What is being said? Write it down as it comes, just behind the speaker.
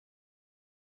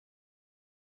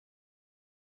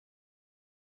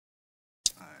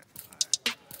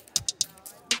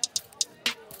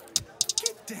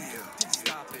down,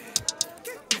 stop it.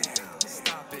 Get down,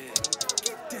 stop it.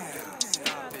 Get down,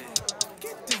 stop it.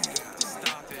 Get down,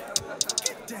 stop it.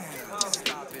 Get down,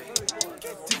 stop it.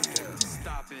 Get down,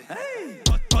 stop it. Hey!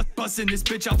 Bustin' this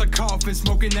bitch out the coffin,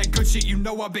 smoking that good shit, you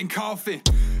know I've been coughing.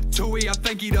 Tui, I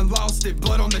think he done lost it.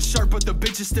 Blood on the shirt, but the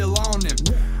bitch is still on him.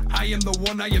 I am the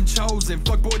one, I am chosen.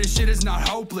 Fuck boy, this shit is not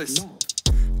hopeless.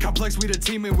 Complex, we the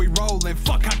team and we rollin'.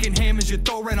 Fuck hocking hammers, you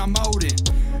Thor and I'm Odin.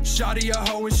 Shawty a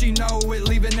hoe and she know it.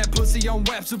 Leaving that pussy on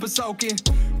web, super soaking.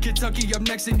 Kentucky up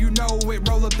next and you know it.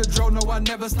 Roll up the drone, no I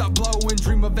never stop blowing.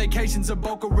 Dream of vacations of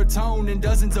Boca Raton. And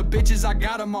dozens of bitches, I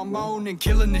got them on moaning.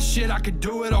 Killing this shit, I could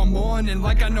do it all morning.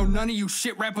 Like I know none of you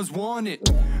shit rappers want it.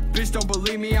 Bitch don't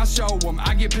believe me, I'll show them.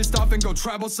 I get pissed off and go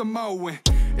travel Samoan.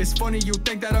 It's funny you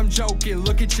think that I'm joking.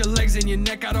 Look at your legs and your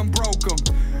neck, I done broke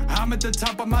them. I'm at the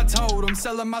top of my totem,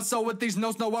 selling my soul with these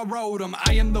notes, no I wrote them.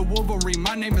 I am the Wolverine,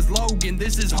 my name is Logan.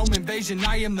 This is home invasion,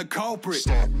 I am the culprit.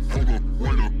 Stop, hold up,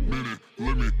 wait a minute,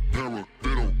 let me para,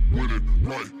 they don't win it.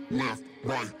 Right, left,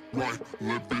 right,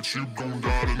 let bitch you gon'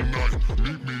 die tonight.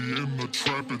 Meet me in the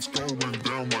trap, it's going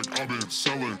down like I've been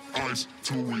selling ice.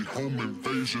 Tui, home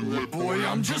invasion, let boy,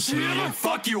 I'm just here to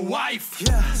fuck your wife.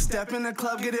 Yeah, step in the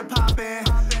club, get it poppin'.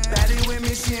 Baddie with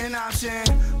me, she an option.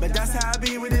 But that's how I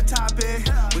be with the topic.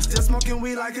 We still smoking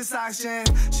weed like it's auction.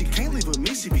 She can't leave with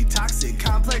me, she be toxic.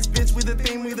 Complex bitch, we the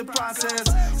thing, we the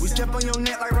process. We step on your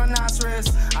neck like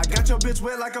rhinoceros. I got your bitch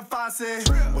wet like a faucet.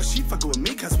 Well, she fuckin' with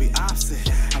me cause we opposite.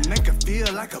 I make her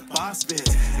feel like a boss bitch.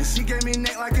 And she gave me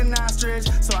neck like an ostrich.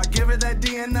 So I give her that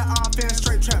D in the offense.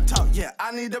 Straight trap talk, yeah,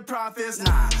 I need the profits.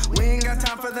 Nah, we ain't got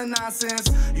time for the nonsense.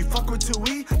 You fuck with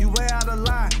Tui, you way out of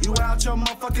line. You out your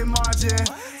motherfucking margin.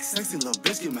 Sexy little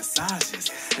bitch get massages.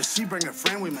 If she bring a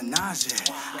friend, we menage it.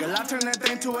 Girl, I turn that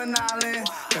thing to an island.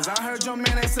 Cause I heard your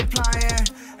man ain't supplying.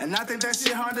 And I think that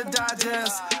shit hard to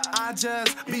digest. I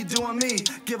just be doing me.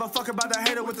 Give a fuck about the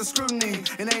hater with the scrutiny.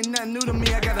 It ain't nothing new to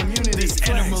me, I got immunity. This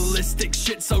animalistic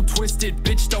shit so twisted,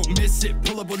 bitch don't miss it.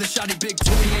 Pull up with a shotty, big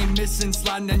Tui ain't missing.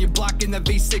 Sliding down your block in the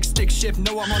V6 stick shift.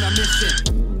 No, I'm on a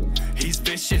mission. He's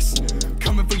vicious,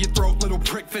 coming for your throat, little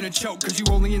prick finna choke. Cause you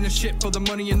only in the shit for the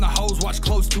money and the hoes. Watch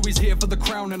close to he's here for the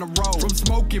crown and a robe. From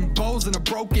smoking bowls in a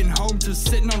broken home to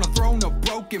sitting on a throne of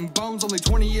broken bones. Only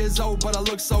 20 years old, but I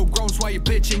look so grown. So why your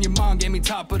bitch and your mom gave me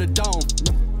top of the dome.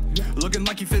 Looking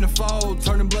like you finna fold,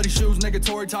 turning bloody shoes,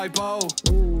 negatory typo.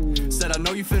 Said I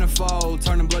know you finna fold,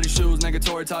 turning bloody shoes,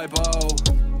 negatory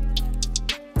typo.